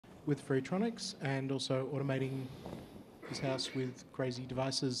with Freetronics and also automating his house with crazy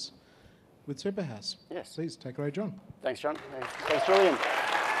devices with Superhouse. Yes. Please take it away, John. Thanks, John. Thanks, Julian.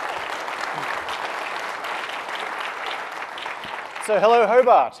 So, hello,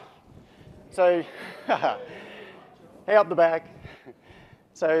 Hobart. So, hey up the back.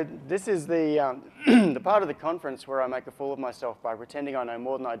 So, this is the, the part of the conference where I make a fool of myself by pretending I know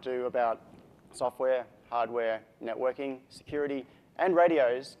more than I do about software, hardware, networking, security, and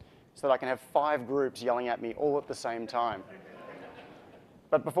radios, so that I can have 5 groups yelling at me all at the same time.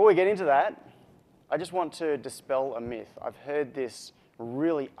 But before we get into that, I just want to dispel a myth. I've heard this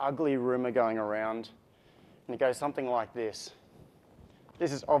really ugly rumor going around, and it goes something like this.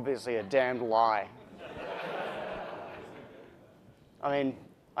 This is obviously a damned lie. I mean,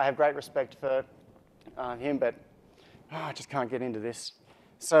 I have great respect for him, but I just can't get into this.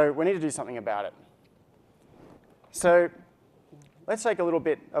 So we need to do something about it. So let's take a little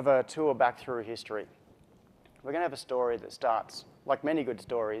bit of a tour back through history. We're going to have a story that starts, like many good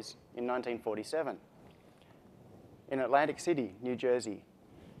stories, in 1947 in Atlantic City, New Jersey,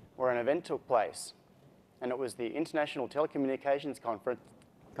 where an event took place, and it was the International Telecommunications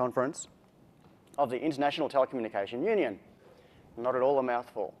Conference of the International Telecommunication Union. Not at all a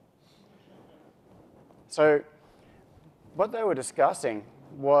mouthful. So what they were discussing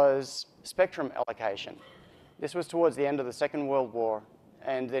was spectrum allocation. This was towards the end of the Second World War,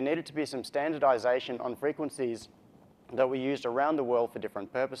 and there needed to be some standardization on frequencies that were used around the world for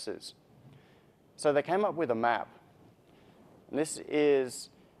different purposes. So they came up with a map. And this is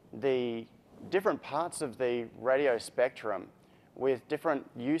the different parts of the radio spectrum with different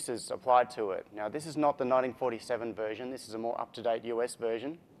uses applied to it. Now, this is not the 1947 version. This is a more up-to-date US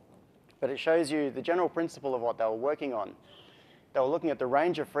version. But it shows you the general principle of what they were working on. They were looking at the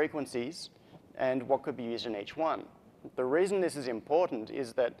range of frequencies and what could be used in each one. The reason this is important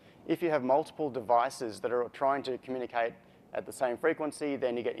is that if you have multiple devices that are trying to communicate at the same frequency,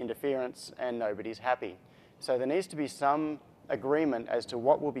 then you get interference and nobody's happy. So there needs to be some agreement as to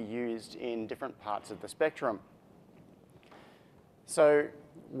what will be used in different parts of the spectrum. So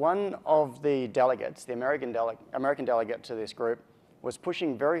one of the delegates, the American delegate to this group, was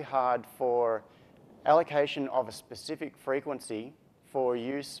pushing very hard for allocation of a specific frequency for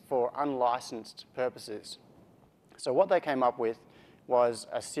use for unlicensed purposes. So what they came up with was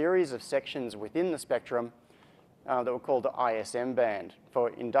a series of sections within the spectrum that were called the ISM band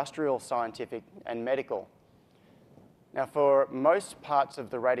for industrial, scientific, and medical. Now, for most parts of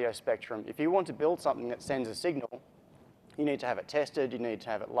the radio spectrum, if you want to build something that sends a signal, you need to have it tested, you need to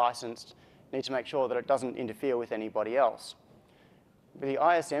have it licensed, you need to make sure that it doesn't interfere with anybody else. But the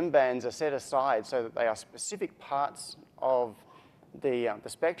ISM bands are set aside so that they are specific parts of the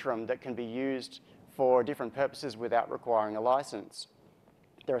spectrum that can be used for different purposes without requiring a license.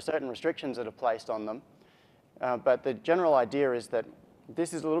 There are certain restrictions that are placed on them, but the general idea is that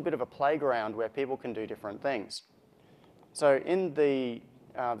this is a little bit of a playground where people can do different things. So in the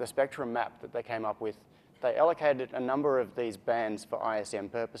spectrum map that they came up with, they allocated a number of these bands for ISM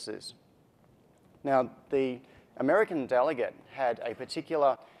purposes. Now, the American delegate had a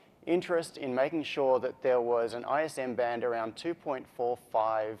particular interest in making sure that there was an ISM band around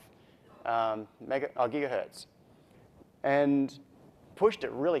 2.45 gigahertz, and pushed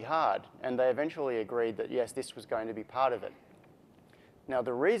it really hard, and they eventually agreed that, yes, this was going to be part of it. Now,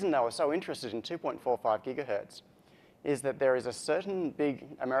 the reason they were so interested in 2.45 gigahertz is that there is a certain big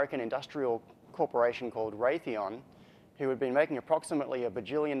American industrial corporation called Raytheon who had been making approximately $1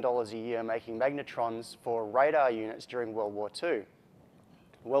 bajillion a year making magnetrons for radar units during World War II.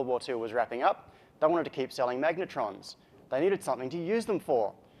 World War II was wrapping up. They wanted to keep selling magnetrons. They needed something to use them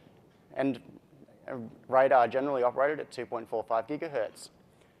for. And radar generally operated at 2.45 gigahertz.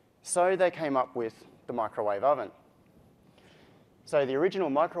 So they came up with the microwave oven. So the original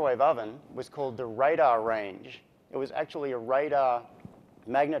microwave oven was called the radar range. It was actually a radar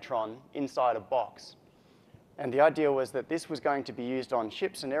magnetron inside a box. And the idea was that this was going to be used on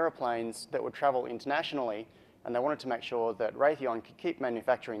ships and airplanes that would travel internationally, and they wanted to make sure that Raytheon could keep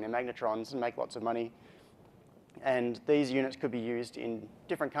manufacturing their magnetrons and make lots of money, and these units could be used in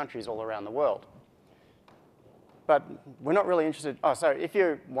different countries all around the world. But we're not really interested. Oh, so if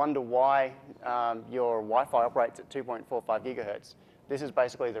you wonder why your Wi-Fi operates at 2.45 gigahertz, this is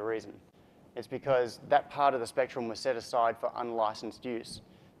basically the reason. It's because that part of the spectrum was set aside for unlicensed use.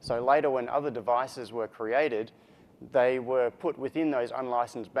 So later, when other devices were created, they were put within those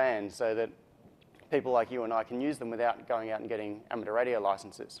unlicensed bands so that people like you and I can use them without going out and getting amateur radio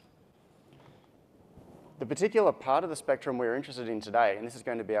licenses. The particular part of the spectrum we're interested in today, and this is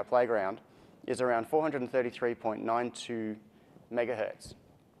going to be our playground, is around 433.92 megahertz.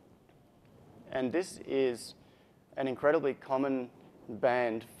 And this is an incredibly common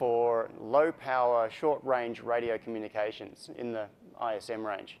band for low power, short range radio communications in the ISM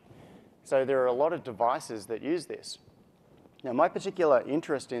range. So there are a lot of devices that use this. Now, my particular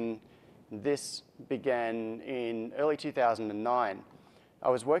interest in this began in early 2009. I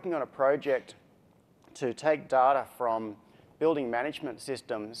was working on a project to take data from building management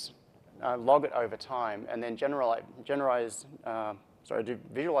systems, log it over time, and then do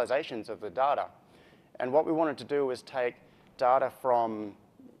visualizations of the data. And what we wanted to do was take data from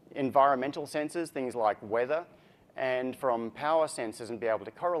environmental sensors, things like weather, and from power sensors and be able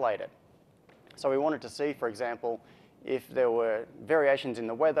to correlate it. So we wanted to see, for example, if there were variations in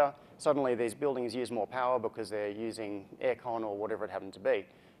the weather, suddenly these buildings use more power because they're using aircon or whatever it happened to be.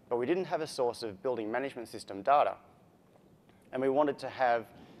 But we didn't have a source of building management system data. And we wanted to have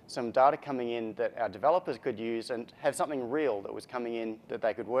some data coming in that our developers could use and have something real that was coming in that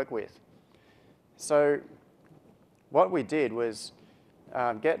they could work with. So what we did was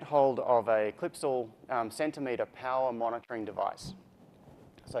get hold of a Clipsal centimeter power monitoring device.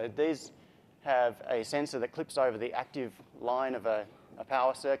 So these have a sensor that clips over the active line of a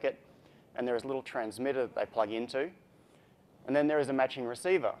power circuit, and there is a little transmitter that they plug into. And then there is a matching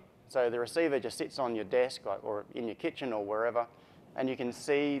receiver. So the receiver just sits on your desk or in your kitchen or wherever, and you can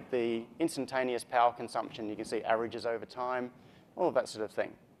see the instantaneous power consumption. You can see averages over time, all of that sort of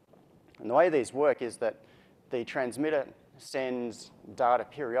thing. And the way these work is that the transmitter sends data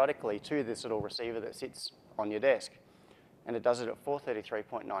periodically to this little receiver that sits on your desk. And it does it at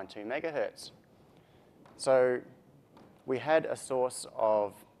 433.92 megahertz. So we had a source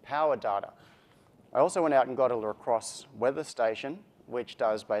of power data. I also went out and got a lacrosse weather station, which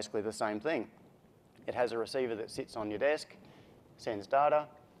does basically the same thing. It has a receiver that sits on your desk, sends data.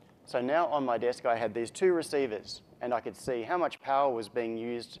 So now on my desk, I had these two receivers, and I could see how much power was being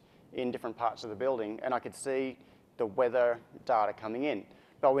used in different parts of the building, and I could see the weather data coming in.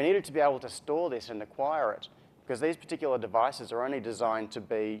 But we needed to be able to store this and acquire it, because these particular devices are only designed to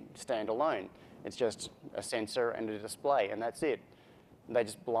be standalone. It's just a sensor and a display, and that's it. They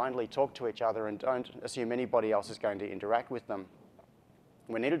just blindly talk to each other and don't assume anybody else is going to interact with them.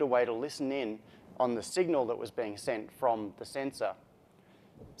 We needed a way to listen in on the signal that was being sent from the sensor.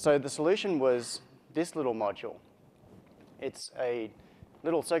 So the solution was this little module. It's a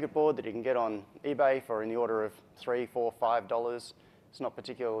little circuit board that you can get on eBay for in the order of $3, $4, $5. It's not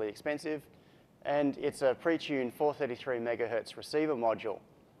particularly expensive. And it's a pre-tuned 433 megahertz receiver module.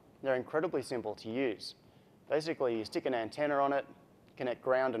 They're incredibly simple to use. Basically, you stick an antenna on it, connect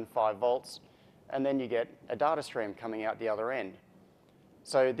ground and 5 volts, and then you get a data stream coming out the other end.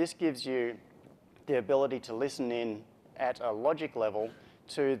 So this gives you the ability to listen in at a logic level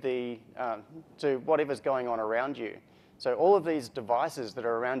to whatever's going on around you. So all of these devices that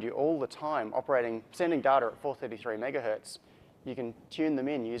are around you all the time operating, sending data at 433 megahertz, you can tune them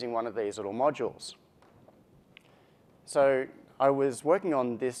in using one of these little modules. So I was working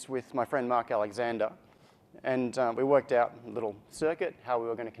on this with my friend Mark Alexander, and we worked out a little circuit, how we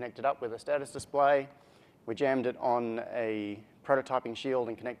were going to connect it up with a status display. We jammed it on a prototyping shield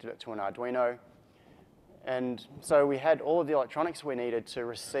and connected it to an Arduino. And so we had all of the electronics we needed to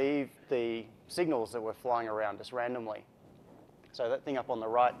receive the signals that were flying around us randomly. So that thing up on the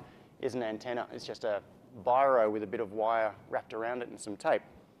right is an antenna. It's just a biro with a bit of wire wrapped around it and some tape.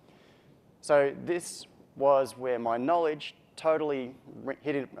 So this was where my knowledge totally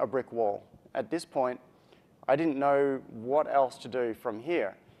hit a brick wall. At this point, I didn't know what else to do from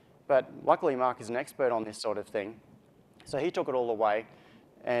here. But luckily, Mark is an expert on this sort of thing. So he took it all away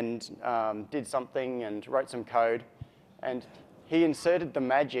and did something and wrote some code. And he inserted the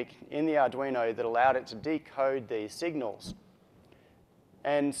magic in the Arduino that allowed it to decode these signals.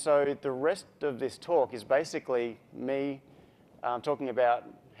 And so the rest of this talk is basically me talking about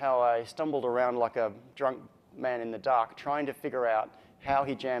how I stumbled around like a drunk man in the dark, trying to figure out how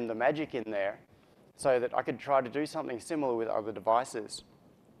he jammed the magic in there so that I could try to do something similar with other devices.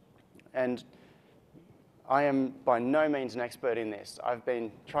 And I am by no means an expert in this. I've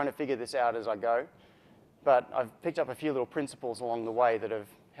been trying to figure this out as I go, but I've picked up a few little principles along the way that have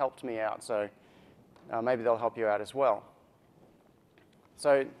helped me out, so maybe they'll help you out as well.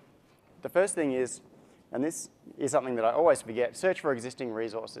 So the first thing is, and this is something that I always forget, search for existing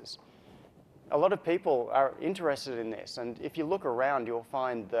resources. A lot of people are interested in this, and if you look around, you'll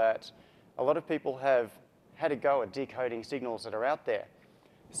find that a lot of people have had a go at decoding signals that are out there.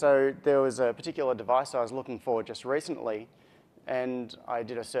 So there was a particular device I was looking for just recently, and I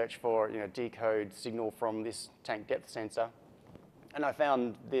did a search for decode signal from this tank depth sensor, and I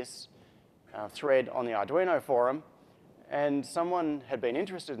found this thread on the Arduino forum, and someone had been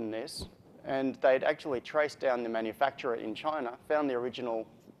interested in this, and they'd actually traced down the manufacturer in China, found the original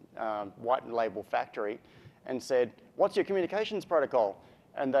white label factory, and said, "What's your communications protocol?"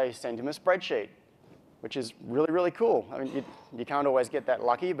 And they sent him a spreadsheet, which is really, really cool. I mean, you can't always get that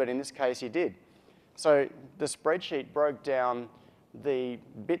lucky, but in this case, he did. So the spreadsheet broke down the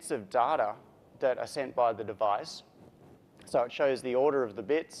bits of data that are sent by the device. So it shows the order of the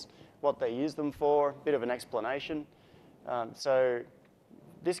bits, what they use them for, a bit of an explanation. So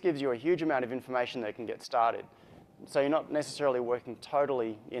this gives you a huge amount of information that can get started. So you're not necessarily working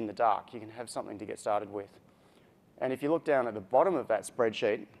totally in the dark. You can have something to get started with. And if you look down at the bottom of that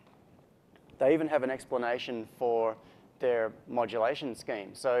spreadsheet, they even have an explanation for their modulation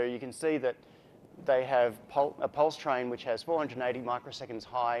scheme. So you can see that they have a pulse train which has 480 microseconds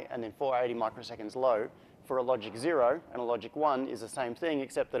high and then 480 microseconds low for a logic 0, and a logic 1 is the same thing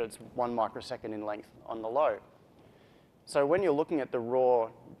except that it's 1 microsecond in length on the low. So when you're looking at the raw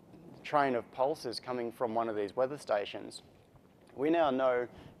train of pulses coming from one of these weather stations, we now know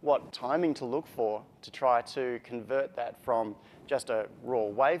what timing to look for to try to convert that from just a raw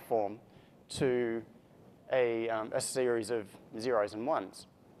waveform to a series of zeros and ones.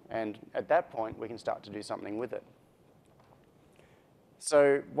 And at that point, we can start to do something with it.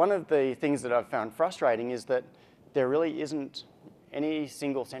 So one of the things that I've found frustrating is that there really isn't any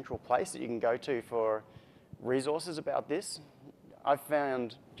single central place that you can go to for resources about this. I've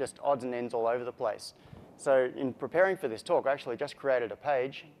found just odds and ends all over the place. So in preparing for this talk, I actually just created a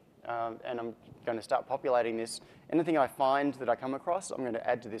page, and I'm going to start populating this. Anything I find that I come across, I'm going to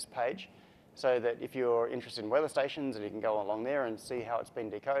add to this page, so that if you're interested in weather stations, and you can go along there and see how it's been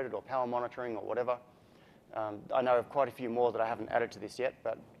decoded, or power monitoring, or whatever. I know of quite a few more that I haven't added to this yet,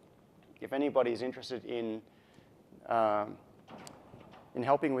 but if anybody's interested in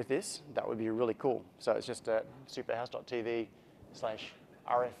helping with this, that would be really cool. So it's just at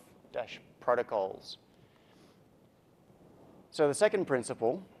superhouse.tv/rf-protocols. So the second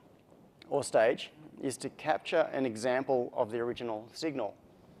principle, or stage, is to capture an example of the original signal.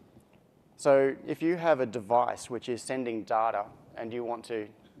 So if you have a device which is sending data and you want to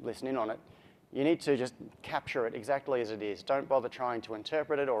listen in on it, you need to just capture it exactly as it is. Don't bother trying to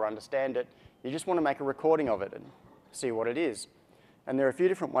interpret it or understand it. You just want to make a recording of it and see what it is. And there are a few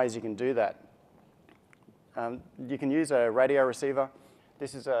different ways you can do that. You can use a radio receiver.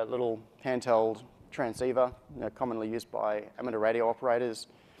 This is a little handheld transceiver, commonly used by amateur radio operators.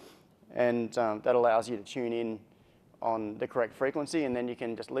 And that allows you to tune in on the correct frequency, and then you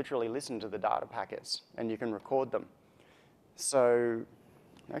can just literally listen to the data packets, and you can record them. So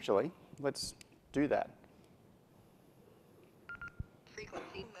actually, let's do that.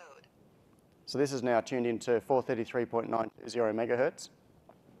 Frequency mode. So this is now tuned into 433.920 megahertz.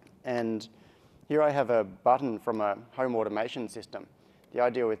 And here I have a button from a home automation system. The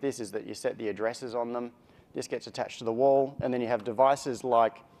idea with this is that you set the addresses on them. This gets attached to the wall, and then you have devices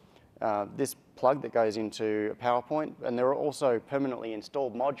like this plug that goes into a power point, and there are also permanently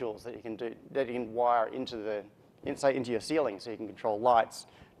installed modules that you can wire into into your ceiling, so you can control lights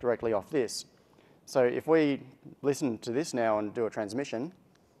directly off this. So if we listen to this now and do a transmission,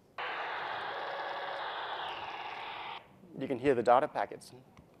 you can hear the data packets.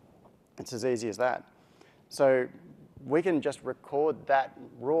 It's as easy as that. So we can just record that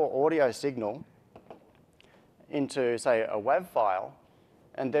raw audio signal into, say, a WAV file,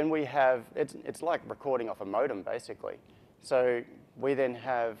 and then we have, it's like recording off a modem, basically. So we then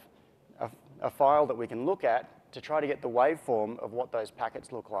have a file that we can look at to try to get the waveform of what those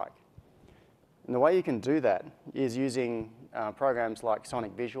packets look like. And the way you can do that is using programs like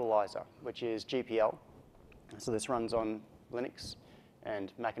Sonic Visualizer, which is GPL. So this runs on Linux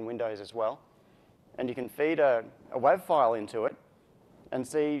and Mac and Windows as well. And you can feed a WAV file into it and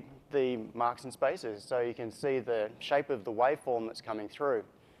see the marks and spaces. So you can see the shape of the waveform that's coming through.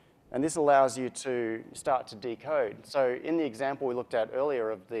 And this allows you to start to decode. So in the example we looked at earlier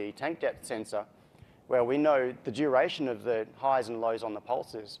of the tank depth sensor, where we know the duration of the highs and lows on the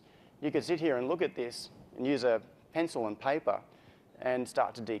pulses, you could sit here and look at this and use a pencil and paper and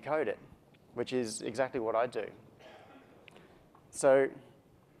start to decode it, which is exactly what I do. So,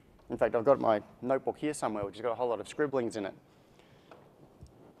 in fact, I've got my notebook here somewhere, which has got a whole lot of scribblings in it.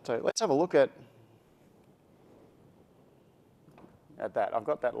 So let's have a look at that. I've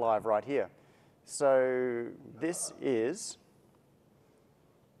got that live right here. So this is,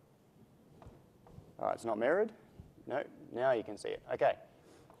 it's not mirrored. No, now you can see it. Okay.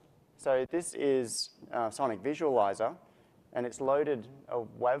 So this is Sonic Visualizer, and it's loaded a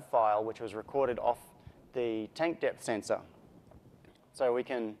WAV file which was recorded off the tank depth sensor. So we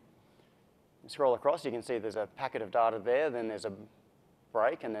can scroll across. You can see there's a packet of data there. Then there's a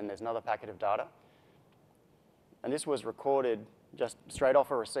break, and then there's another packet of data. And this was recorded just straight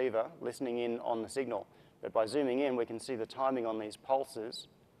off a receiver, listening in on the signal. But by zooming in, we can see the timing on these pulses,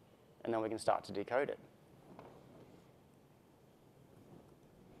 and then we can start to decode it.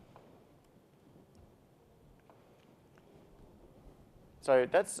 So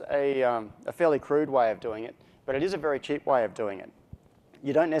that's a fairly crude way of doing it, but it is a very cheap way of doing it.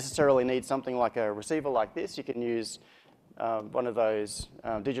 You don't necessarily need something like a receiver like this. You can use one of those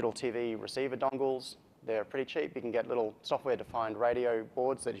digital TV receiver dongles. They're pretty cheap. You can get little software-defined radio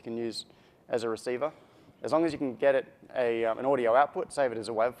boards that you can use as a receiver. As long as you can get it an audio output, save it as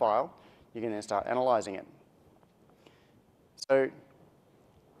a WAV file, you can then start analyzing it. So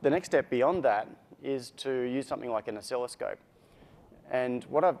the next step beyond that is to use something like an oscilloscope. And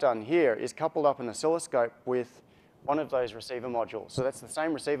what I've done here is coupled up an oscilloscope with one of those receiver modules. So that's the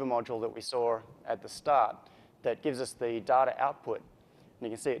same receiver module that we saw at the start that gives us the data output.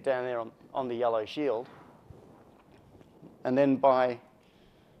 And you can see it down there on the yellow shield. And then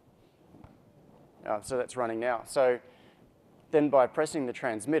so that's running now. So then by pressing the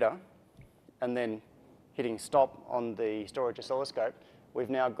transmitter and then hitting stop on the storage oscilloscope, we've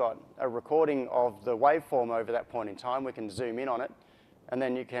now got a recording of the waveform over that point in time. We can zoom in on it. And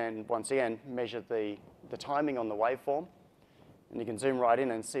then you can, once again, measure the timing on the waveform. And you can zoom right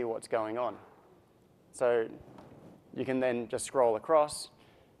in and see what's going on. So you can then just scroll across,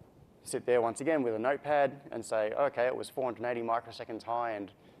 sit there once again with a notepad and say, okay, it was 480 microseconds high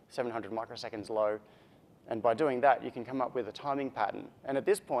and 700 microseconds low. And by doing that, you can come up with a timing pattern. And at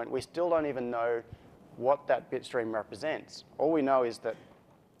this point, we still don't even know what that bit stream represents. All we know is that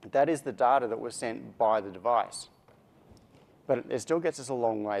that is the data that was sent by the device. But it still gets us a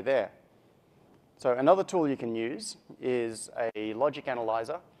long way there. So another tool you can use is a logic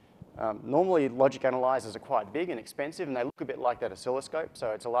analyzer. Normally, logic analyzers are quite big and expensive, and they look a bit like that oscilloscope.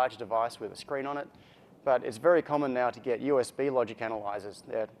 So it's a large device with a screen on it. But it's very common now to get USB logic analyzers.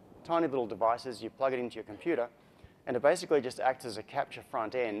 They're tiny little devices. You plug it into your computer, and it basically just acts as a capture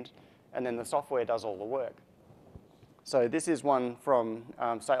front end, and then the software does all the work. So this is one from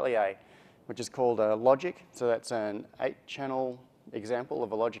Satelier, which is called a logic. So that's an 8-channel example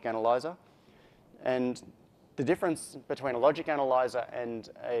of a logic analyzer. And the difference between a logic analyzer and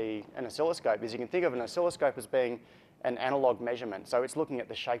an oscilloscope is you can think of an oscilloscope as being an analog measurement. So it's looking at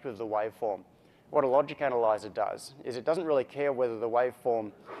the shape of the waveform. What a logic analyzer does is it doesn't really care whether the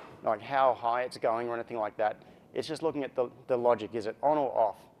waveform, like how high it's going or anything like that. It's just looking at the logic. Is it on or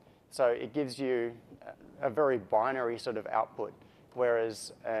off? So it gives you a very binary sort of output,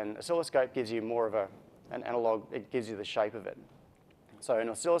 whereas an oscilloscope gives you more of an analog. It gives you the shape of it. So an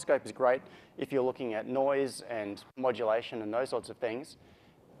oscilloscope is great if you're looking at noise and modulation and those sorts of things.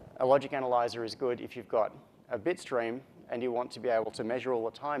 A logic analyzer is good if you've got a bit stream and you want to be able to measure all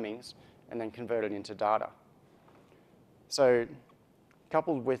the timings and then convert it into data. So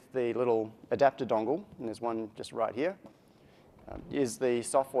coupled with the little adapter dongle, and there's one just right here, is the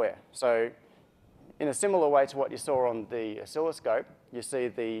software. So in a similar way to what you saw on the oscilloscope, you see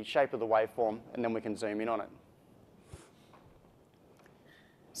the shape of the waveform, and then we can zoom in on it.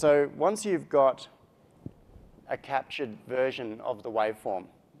 So once you've got a captured version of the waveform,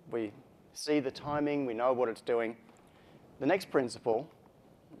 we see the timing, we know what it's doing. The next principle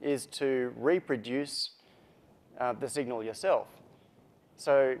is to reproduce the signal yourself.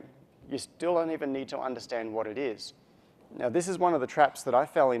 So you still don't even need to understand what it is. Now, this is one of the traps that I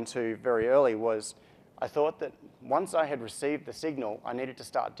fell into very early. Was I thought that once I had received the signal, I needed to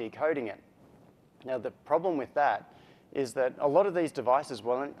start decoding it. Now, the problem with that is that a lot of these devices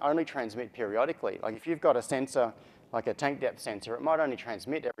will only transmit periodically. Like if you've got a sensor, like a tank depth sensor, it might only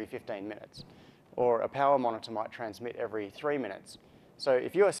transmit every 15 minutes. Or a power monitor might transmit every 3 minutes. So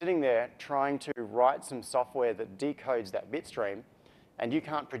if you are sitting there trying to write some software that decodes that bit stream, and you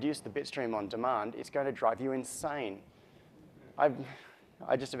can't produce the bit stream on demand, it's going to drive you insane. I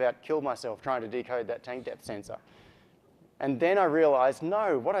just about killed myself trying to decode that tank depth sensor. And then I realized,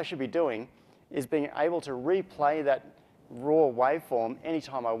 no, what I should be doing is being able to replay that raw waveform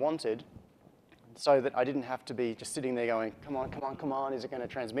anytime I wanted, so that I didn't have to be just sitting there going, come on, come on, come on, is it going to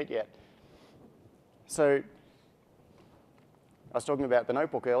transmit yet? So I was talking about the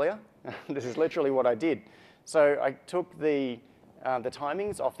notebook earlier. This is literally what I did. So I took the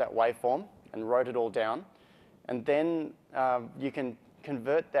timings off that waveform and wrote it all down. And then you can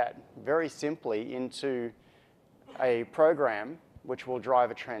convert that very simply into a program which will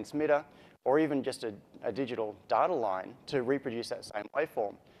drive a transmitter or even just a digital data line to reproduce that same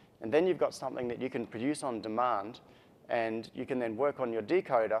waveform. And then you've got something that you can produce on demand, and you can then work on your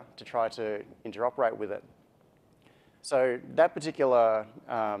decoder to try to interoperate with it. So that particular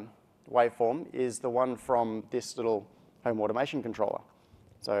waveform is the one from this little home automation controller.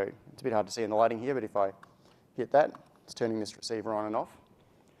 So it's a bit hard to see in the lighting here, but if I hit that, it's turning this receiver on and off.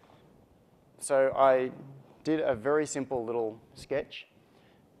 So I did a very simple little sketch.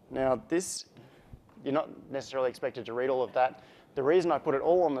 Now this, you're not necessarily expected to read all of that. The reason I put it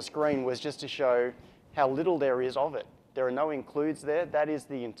all on the screen was just to show how little there is of it. There are no includes there. That is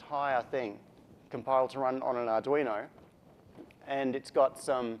the entire thing compiled to run on an Arduino. And it's got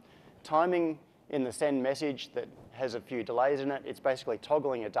some timing in the send message that has a few delays in it. It's basically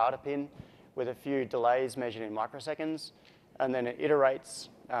toggling a data pin with a few delays measured in microseconds. And then it iterates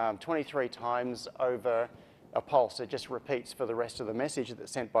 23 times over a pulse. It just repeats for the rest of the message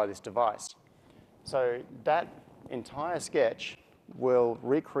that's sent by this device. So that entire sketch will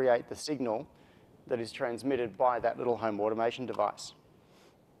recreate the signal that is transmitted by that little home automation device.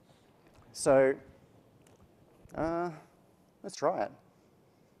 So let's try it.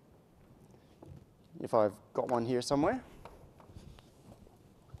 If I've got one here somewhere.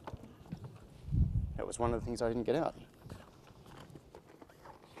 That was one of the things I didn't get out.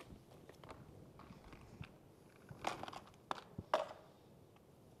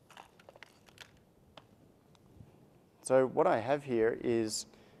 So what I have here is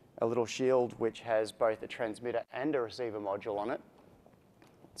a little shield which has both a transmitter and a receiver module on it.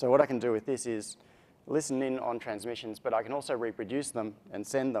 So what I can do with this is listen in on transmissions, but I can also reproduce them and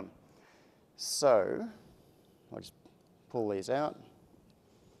send them. So I'll just pull these out.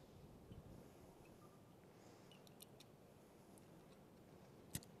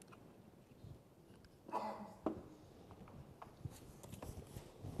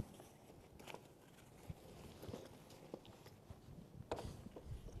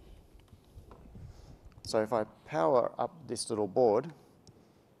 So if I power up this little board,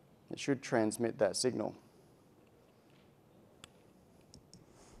 it should transmit that signal.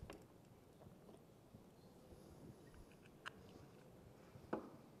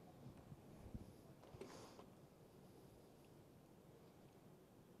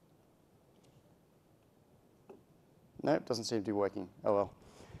 Nope, doesn't seem to be working. Oh well.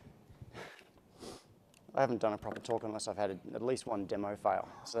 I haven't done a proper talk unless I've had at least one demo fail,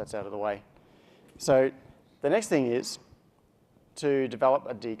 so that's out of the way. So the next thing is to develop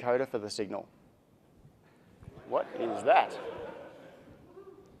a decoder for the signal. What is that?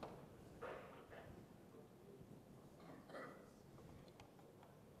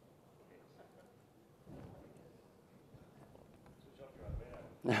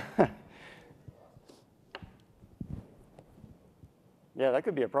 Yeah, that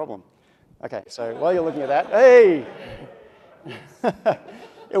could be a problem. Okay, so while you're looking at that, hey!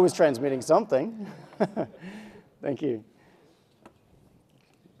 It was transmitting something. Thank you.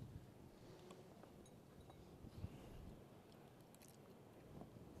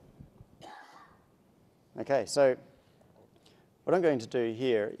 Okay, so what I'm going to do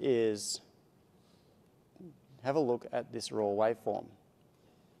here is have a look at this raw waveform.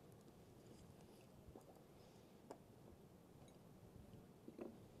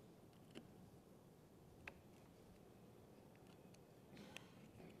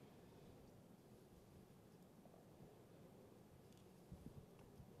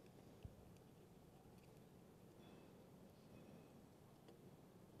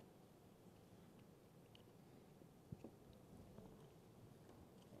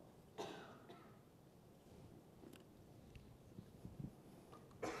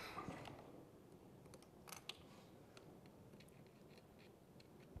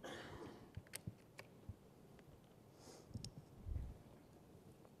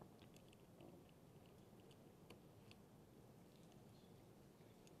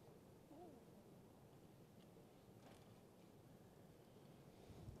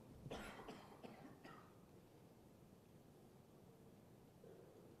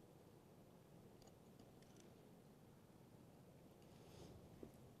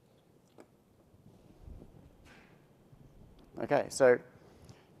 Okay, so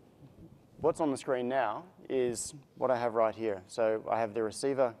what's on the screen now is what I have right here. So I have the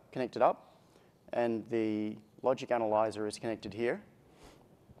receiver connected up, and the logic analyzer is connected here.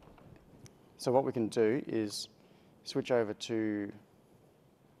 So what we can do is switch over to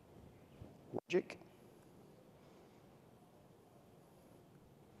logic.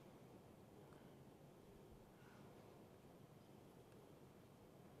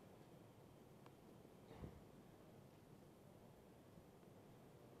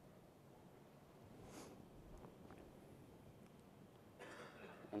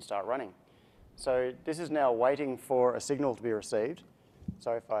 And start running. So this is now waiting for a signal to be received.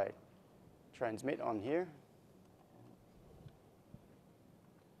 So if I transmit on here,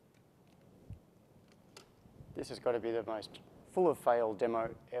 This has got to be the most full of fail demo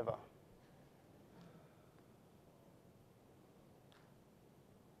ever.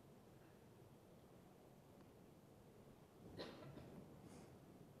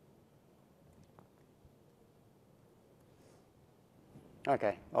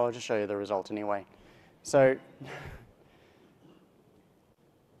 Okay, I'll just show you the result anyway. So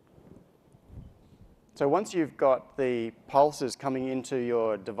once you've got the pulses coming into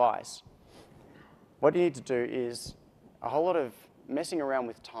your device, what you need to do is a whole lot of messing around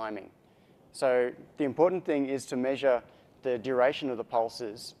with timing. So the important thing is to measure the duration of the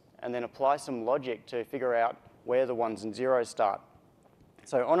pulses and then apply some logic to figure out where the ones and zeros start.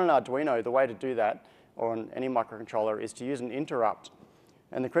 So on an Arduino, the way to do that, or on any microcontroller, is to use an interrupt.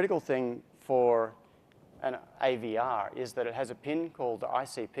 And the critical thing for an AVR is that it has a pin called the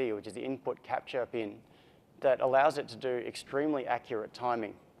ICP, which is the input capture pin, that allows it to do extremely accurate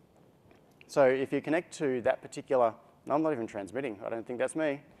timing. So if you connect to that particular, no, I'm not even transmitting, I don't think that's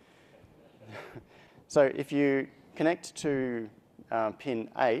me. So if you connect to pin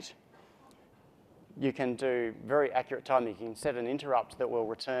 8, you can do very accurate timing. You can set an interrupt that will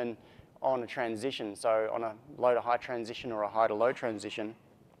return on a transition, so on a low to high transition or a high to low transition.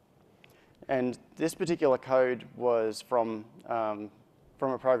 And this particular code was from a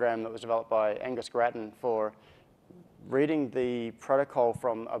program that was developed by Angus Grattan for reading the protocol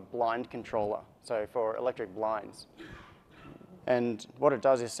from a blind controller, so for electric blinds. And what it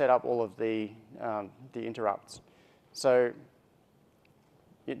does is set up all of the interrupts. So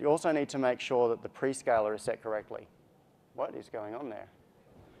you also need to make sure that the prescaler is set correctly. What is going on there?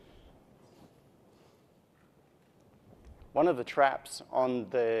 One of the traps on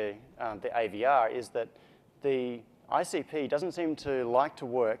the AVR is that the ICP doesn't seem to like to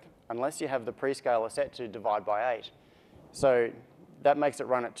work unless you have the prescaler set to divide by 8. So that makes it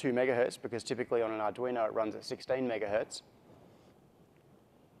run at 2 megahertz, because typically on an Arduino it runs at 16 megahertz.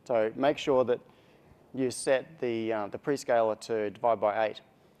 So make sure that you set the prescaler to divide by 8.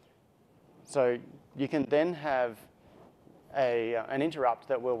 So you can then have an interrupt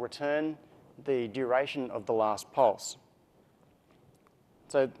that will return the duration of the last pulse.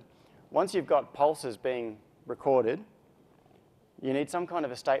 So once you've got pulses being recorded, you need some kind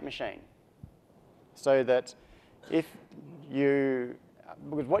of a state machine, so that because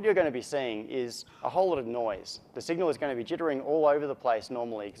what you're going to be seeing is a whole lot of noise. The signal is going to be jittering all over the place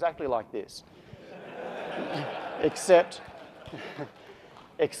normally, exactly like this, except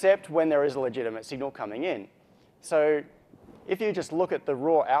when there is a legitimate signal coming in. So if you just look at the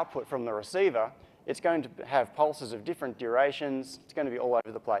raw output from the receiver, it's going to have pulses of different durations. It's going to be all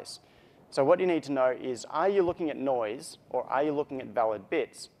over the place. So what you need to know is, are you looking at noise or are you looking at valid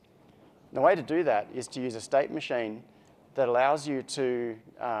bits? The way to do that is to use a state machine that allows you to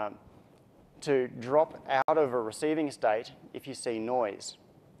drop out of a receiving state if you see noise.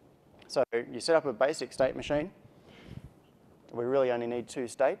 So you set up a basic state machine. We really only need 2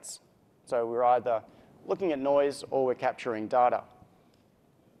 states. So we're either looking at noise or we're capturing data.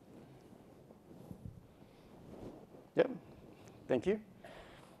 Yep, thank you.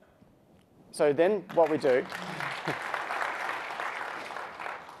 So then what we do,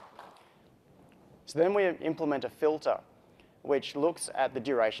 so then we implement a filter which looks at the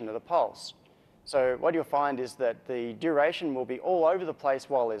duration of the pulse. So what you'll find is that the duration will be all over the place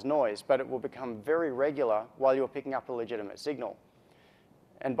while there's noise, but it will become very regular while you're picking up a legitimate signal.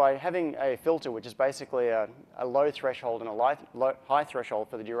 And by having a filter, which is basically a low threshold and a high threshold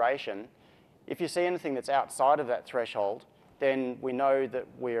for the duration, if you see anything that's outside of that threshold, then we know that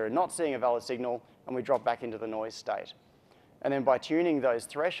we're not seeing a valid signal and we drop back into the noise state. And then by tuning those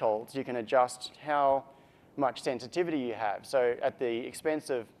thresholds, you can adjust how much sensitivity you have. So at the expense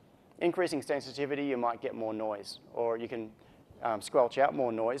of increasing sensitivity, you might get more noise, or you can squelch out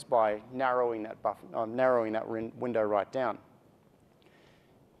more noise by narrowing that window right down.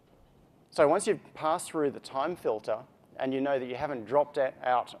 So once you've passed through the time filter, and you know that you haven't dropped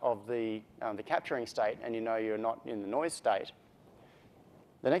out of the capturing state, and you know you're not in the noise state,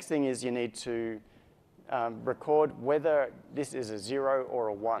 the next thing is you need to record whether this is a 0 or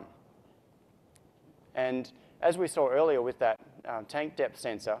a 1. And as we saw earlier with that tank depth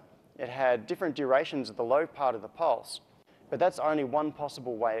sensor, it had different durations at the low part of the pulse, but that's only one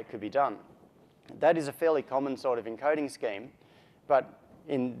possible way it could be done. That is a fairly common sort of encoding scheme, but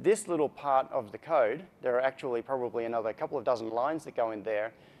in this little part of the code, there are actually probably another couple of dozen lines that go in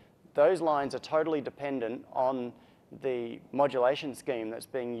there. Those lines are totally dependent on the modulation scheme that's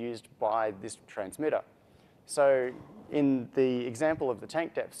being used by this transmitter. So in the example of the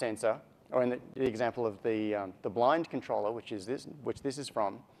tank depth sensor, or in the example of the blind controller, which this is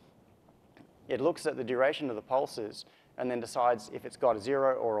from, It looks at the duration of the pulses and then decides if it's got a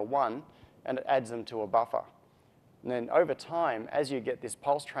 0 or a 1, and it adds them to a buffer. And then over time, as you get this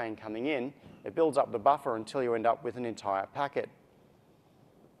pulse train coming in, it builds up the buffer until you end up with an entire packet.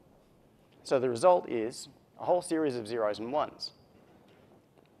 So the result is a whole series of zeros and ones.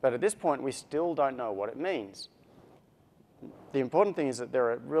 But at this point, we still don't know what it means. The important thing is that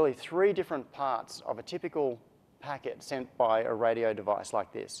there are really 3 different parts of a typical packet sent by a radio device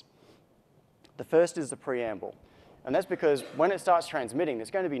like this. The first is the preamble. And that's because when it starts transmitting,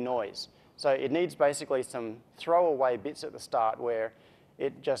 there's going to be noise. So it needs basically some throwaway bits at the start where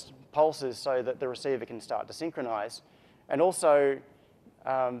it just pulses so that the receiver can start to synchronize. And also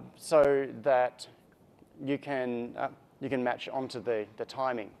so that you can match onto the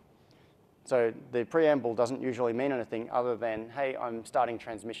timing. So the preamble doesn't usually mean anything other than, hey, I'm starting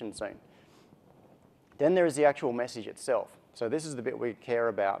transmission soon. Then there is the actual message itself. So this is the bit we care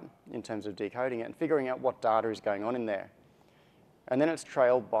about in terms of decoding it and figuring out what data is going on in there. And then it's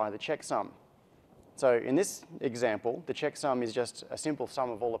trailed by the checksum. So in this example, the checksum is just a simple sum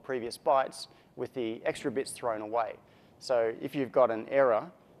of all the previous bytes with the extra bits thrown away. So if you've got an error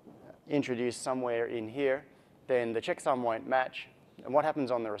introduced somewhere in here, then the checksum won't match. And what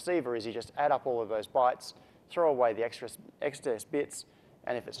happens on the receiver is you just add up all of those bytes, throw away the excess bits,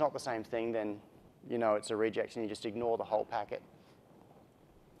 and if it's not the same thing, then you know it's a rejection. You just ignore the whole packet.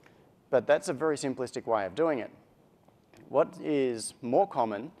 But that's a very simplistic way of doing it. What is more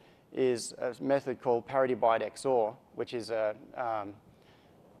common is a method called parity byte XOR, which is a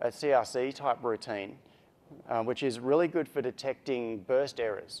CRC type routine, which is really good for detecting burst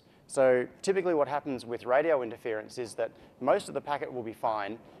errors. So typically what happens with radio interference is that most of the packet will be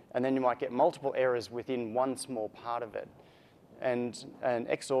fine, and then you might get multiple errors within one small part of it. And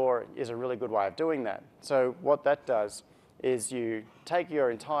XOR is a really good way of doing that. So what that does is you take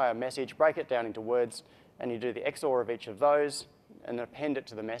your entire message, break it down into words, and you do the XOR of each of those, and then append it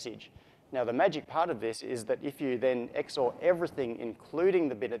to the message. Now the magic part of this is that if you then XOR everything, including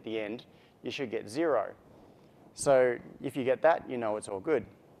the bit at the end, you should get 0. So if you get that, you know it's all good.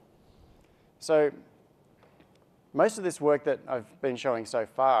 So most of this work that I've been showing so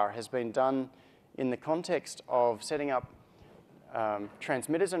far has been done in the context of setting up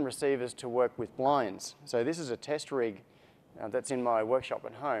transmitters and receivers to work with blinds. So this is a test rig that's in my workshop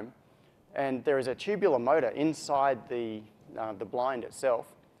at home. And there is a tubular motor inside the blind itself.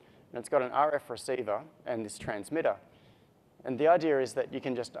 And it's got an RF receiver and this transmitter. And the idea is that you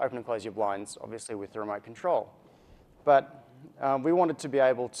can just open and close your blinds, obviously with the remote control. But we wanted to be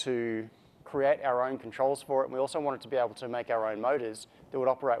able to create our own controls for it. And we also wanted to be able to make our own motors that would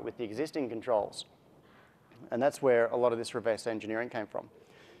operate with the existing controls. And that's where a lot of this reverse engineering came from.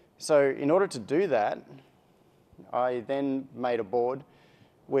 So in order to do that, I then made a board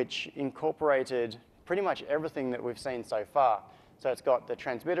which incorporated pretty much everything that we've seen so far. So it's got the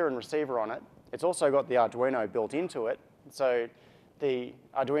transmitter and receiver on it. It's also got the Arduino built into it. So the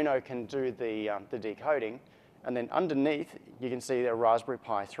Arduino can do the decoding. And then underneath, you can see a Raspberry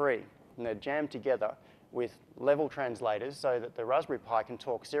Pi 3. And they're jammed together with level translators so that the Raspberry Pi can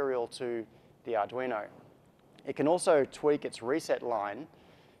talk serial to the Arduino. It can also tweak its reset line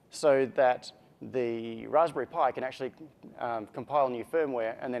so that the Raspberry Pi can actually compile new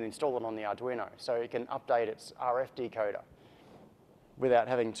firmware and then install it on the Arduino. So it can update its RF decoder without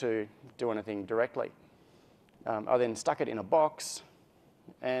having to do anything directly. I then stuck it in a box,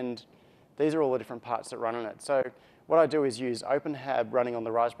 and these are all the different parts that run on it. So what I do is use OpenHAB running on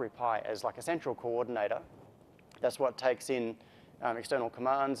the Raspberry Pi as like a central coordinator. That's what takes in external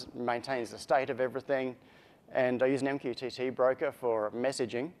commands, maintains the state of everything, and I use an MQTT broker for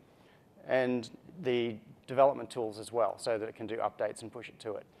messaging and the development tools as well so that it can do updates and push it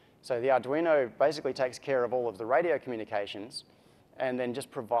to it. So the Arduino basically takes care of all of the radio communications and then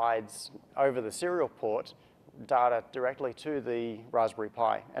just provides over the serial port data directly to the Raspberry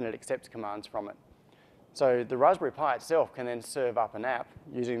Pi, and it accepts commands from it. So the Raspberry Pi itself can then serve up an app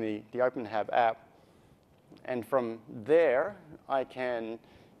using the OpenHAB app, and from there I can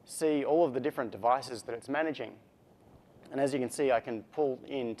see all of the different devices that it's managing. And as you can see, I can pull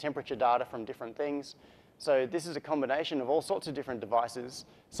in temperature data from different things. So this is a combination of all sorts of different devices,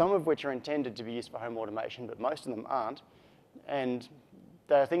 some of which are intended to be used for home automation, but most of them aren't. And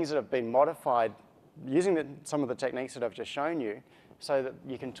there are things that have been modified using some of the techniques that I've just shown you so that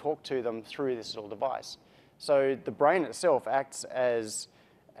you can talk to them through this little device. So the brain itself acts as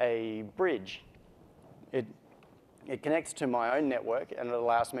a bridge. It connects to my own network and it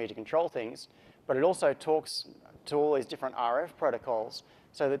allows me to control things, but it also talks to all these different RF protocols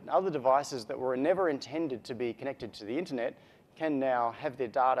so that other devices that were never intended to be connected to the internet can now have their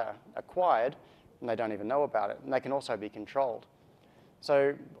data acquired, and they don't even know about it, and they can also be controlled.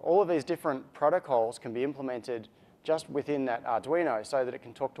 So all of these different protocols can be implemented just within that Arduino so that it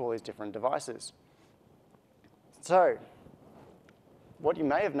can talk to all these different devices. So what you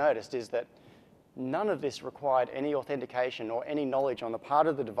may have noticed is that none of this required any authentication or any knowledge on the part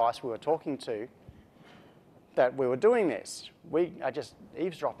of the device we were talking to that we were doing this. We are just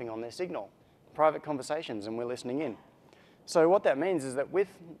eavesdropping on their signal, private conversations, and we're listening in. So what that means is that with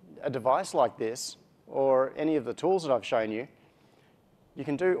a device like this, or any of the tools that I've shown you, you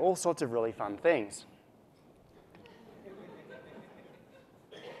can do all sorts of really fun things.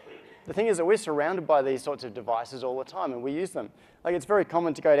 The thing is that we're surrounded by these sorts of devices all the time, and we use them. Like, it's very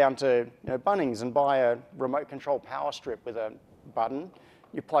common to go down to Bunnings and buy a remote control power strip with a button.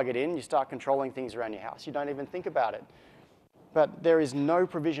 You plug it in, you start controlling things around your house. You don't even think about it. But there is no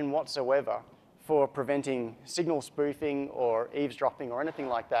provision whatsoever for preventing signal spoofing or eavesdropping or anything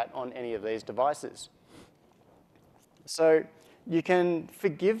like that on any of these devices. So you can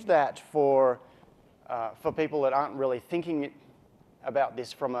forgive that for people that aren't really thinking about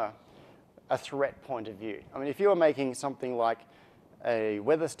this from a threat point of view. I mean, if you're making something like a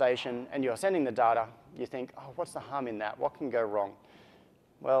weather station and you're sending the data, you think, oh, what's the harm in that? What can go wrong?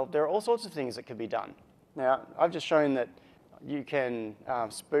 Well, there are all sorts of things that could be done. Now, I've just shown that you can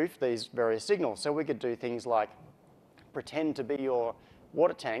spoof these various signals. So we could do things like pretend to be your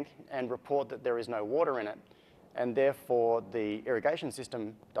water tank and report that there is no water in it, and therefore the irrigation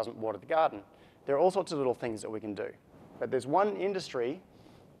system doesn't water the garden. There are all sorts of little things that we can do. But there's one industry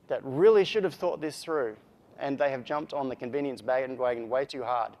that really should have thought this through, and they have jumped on the convenience bandwagon way too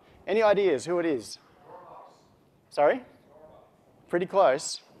hard. Any ideas who it is? Sorry? Pretty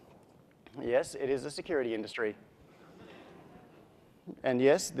close. Yes, it is the security industry. And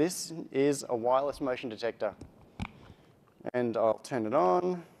yes, this is a wireless motion detector. And I'll turn it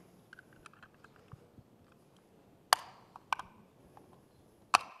on.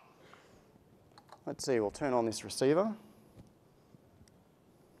 Let's see, we'll turn on this receiver.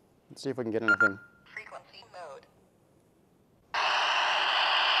 Let's see if we can get anything. Frequency mode.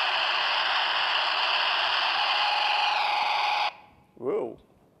 Whoa,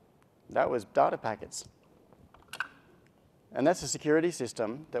 that was data packets. And that's a security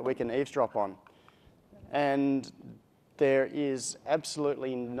system that we can eavesdrop on. And there is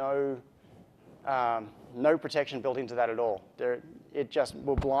absolutely no protection built into that at all. It just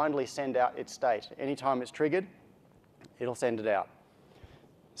will blindly send out its state. Anytime it's triggered, it'll send it out.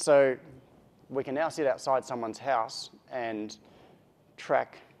 So we can now sit outside someone's house and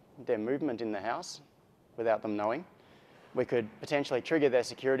track their movement in the house without them knowing. We could potentially trigger their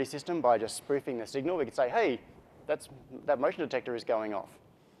security system by just spoofing the signal. We could say, hey, that motion detector is going off,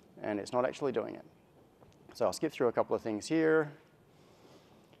 and it's not actually doing it. So I'll skip through a couple of things here.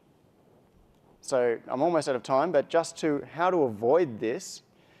 So I'm almost out of time, but just to how to avoid this.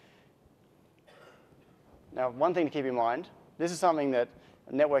 Now, one thing to keep in mind, this is something that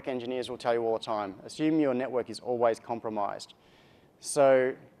network engineers will tell you all the time. Assume your network is always compromised.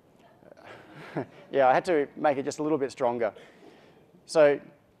 So yeah, I had to make it just a little bit stronger. So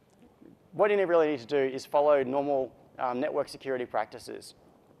what you really need to do is follow normal network security practices.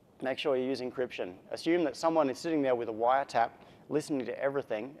 Make sure you use encryption. Assume that someone is sitting there with a wiretap, listening to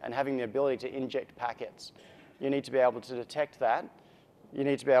everything, and having the ability to inject packets. You need to be able to detect that. You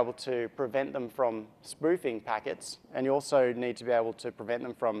need to be able to prevent them from spoofing packets, and you also need to be able to prevent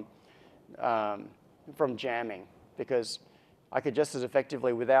them from jamming, because I could just as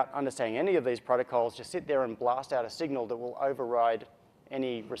effectively, without understanding any of these protocols, just sit there and blast out a signal that will override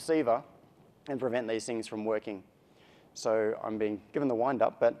any receiver and prevent these things from working. So I'm being given the wind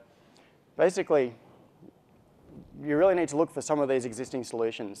up, but basically, you really need to look for some of these existing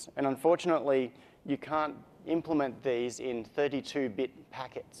solutions. And unfortunately, you can't implement these in 32-bit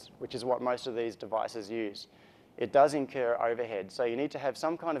packets, which is what most of these devices use. It does incur overhead. So you need to have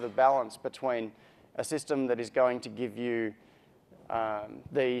some kind of a balance between a system that is going to give you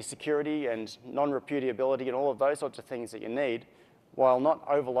the security and non-repudiability and all of those sorts of things that you need, while not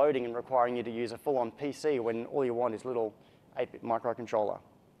overloading and requiring you to use a full-on PC when all you want is a little 8-bit microcontroller.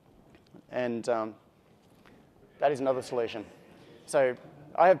 And that is another solution. So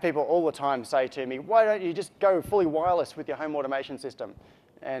I have people all the time say to me, why don't you just go fully wireless with your home automation system?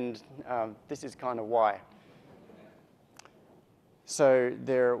 And this is kind of why. So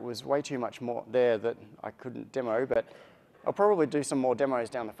there was way too much more there that I couldn't demo, but I'll probably do some more demos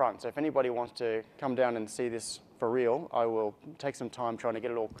down the front. So if anybody wants to come down and see this for real, I will take some time trying to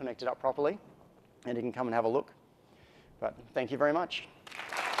get it all connected up properly, and you can come and have a look. But thank you very much.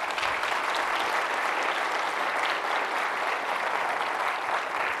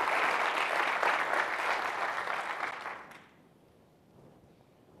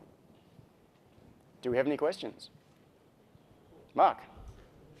 Do we have any questions? Mark?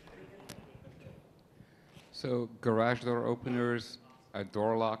 So garage door openers,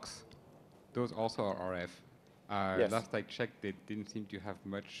 door locks, those also are RF. Yes. Last I checked, they didn't seem to have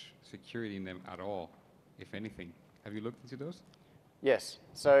much security in them at all, if anything. Have you looked into those? Yes.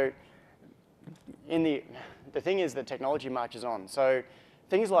 So the thing is that technology marches on. So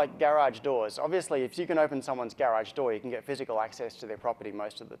things like garage doors, obviously if you can open someone's garage door, you can get physical access to their property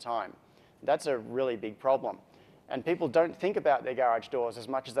most of the time. That's a really big problem. And people don't think about their garage doors as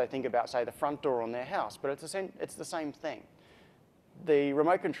much as they think about, say, the front door on their house, but it's the same thing. The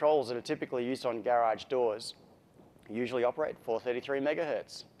remote controls that are typically used on garage doors usually operate 433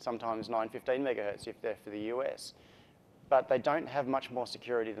 megahertz, sometimes 915 megahertz if they're for the US. But they don't have much more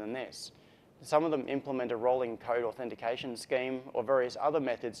security than this. Some of them implement a rolling code authentication scheme or various other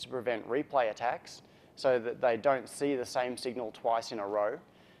methods to prevent replay attacks so that they don't see the same signal twice in a row.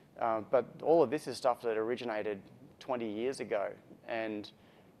 But all of this is stuff that originated 20 years ago, and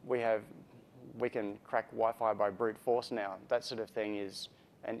we can crack Wi-Fi by brute force now. That sort of thing is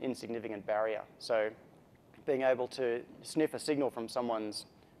an insignificant barrier. So being able to sniff a signal from someone's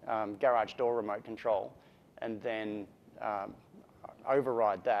garage door remote control and then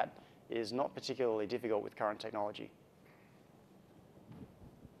override that is not particularly difficult with current technology.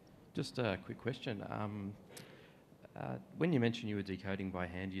 Just a quick question. When you mentioned you were decoding by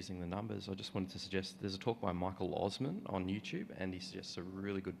hand using the numbers, I just wanted to suggest there's a talk by Michael Osman on YouTube, and he suggests a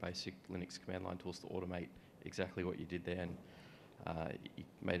really good basic Linux command line tools to automate exactly what you did there, and he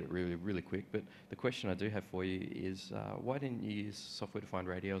made it really, really quick. But the question I do have for you is, why didn't you use software-defined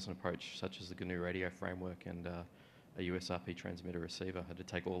radio as an approach, such as the GNU radio framework and a USRP transmitter receiver, to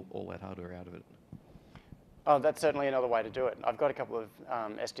take all that hardware out of it? Oh, that's certainly another way to do it. I've got a couple of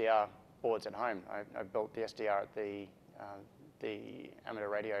SDR boards at home. I built the SDR at the amateur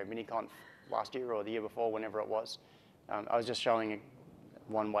radio mini-conf last year or the year before, whenever it was. I was just showing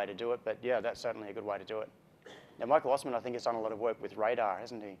one way to do it, but yeah, that's certainly a good way to do it. Now, Michael Osman, I think, has done a lot of work with radar,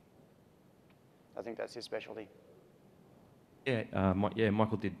 hasn't he? I think that's his specialty. Yeah,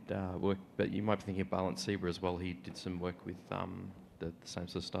 Michael did work, but you might be thinking of Balance Zebra as well. He did some work with the same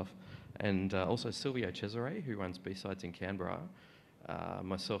sort of stuff. And also Silvio Cesare, who runs B-Sides in Canberra,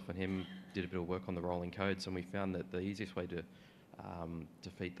 myself and him did a bit of work on the rolling codes, and we found that the easiest way to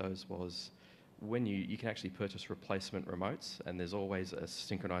defeat those was when you can actually purchase replacement remotes, and there's always a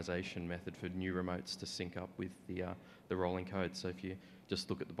synchronization method for new remotes to sync up with the rolling code. So if you just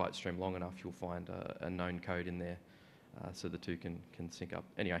look at the byte stream long enough, you'll find a known code in there, so the two can sync up.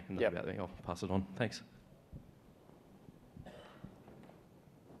 Anyway, enough about me. I'll pass it on. Thanks.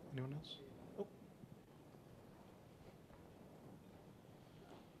 Anyone else? Oh.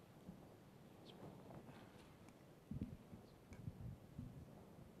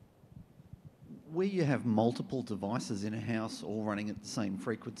 Where you have multiple devices in a house all running at the same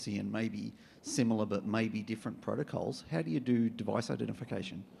frequency and maybe similar but maybe different protocols, how do you do device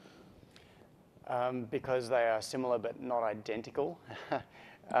identification? Because they are similar but not identical.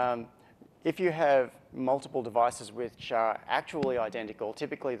 If you have multiple devices which are actually identical,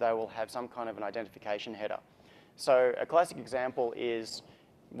 typically they will have some kind of an identification header. So a classic example is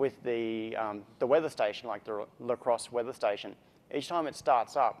with the weather station, like the La Crosse weather station. Each time it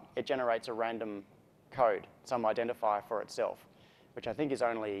starts up, it generates a random code, some identifier for itself, which I think is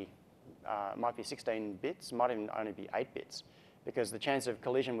only, might be 16 bits, might even only be 8 bits, because the chance of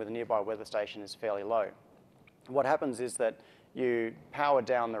collision with a nearby weather station is fairly low. What happens is that you power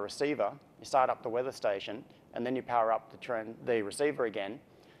down the receiver, you start up the weather station, and then you power up the receiver again,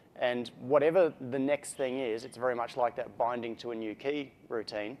 and whatever the next thing is, it's very much like that binding to a new key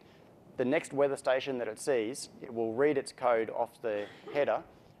routine. The next weather station that it sees, it will read its code off the header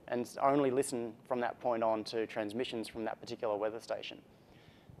and only listen from that point on to transmissions from that particular weather station.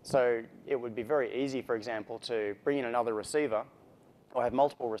 So it would be very easy, for example, to bring in another receiver or have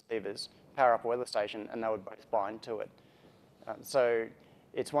multiple receivers, power up a weather station, and they would both bind to it. So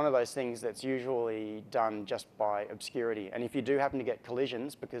it's one of those things that's usually done just by obscurity. And if you do happen to get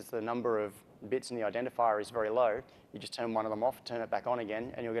collisions because the number of bits in the identifier is very low, you just turn one of them off, turn it back on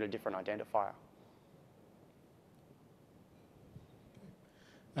again, and you'll get a different identifier.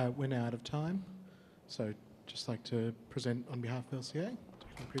 We're now out of time, so just like to present on behalf of LCA,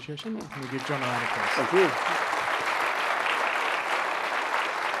 appreciation. Can we give John a round of applause? Thank you.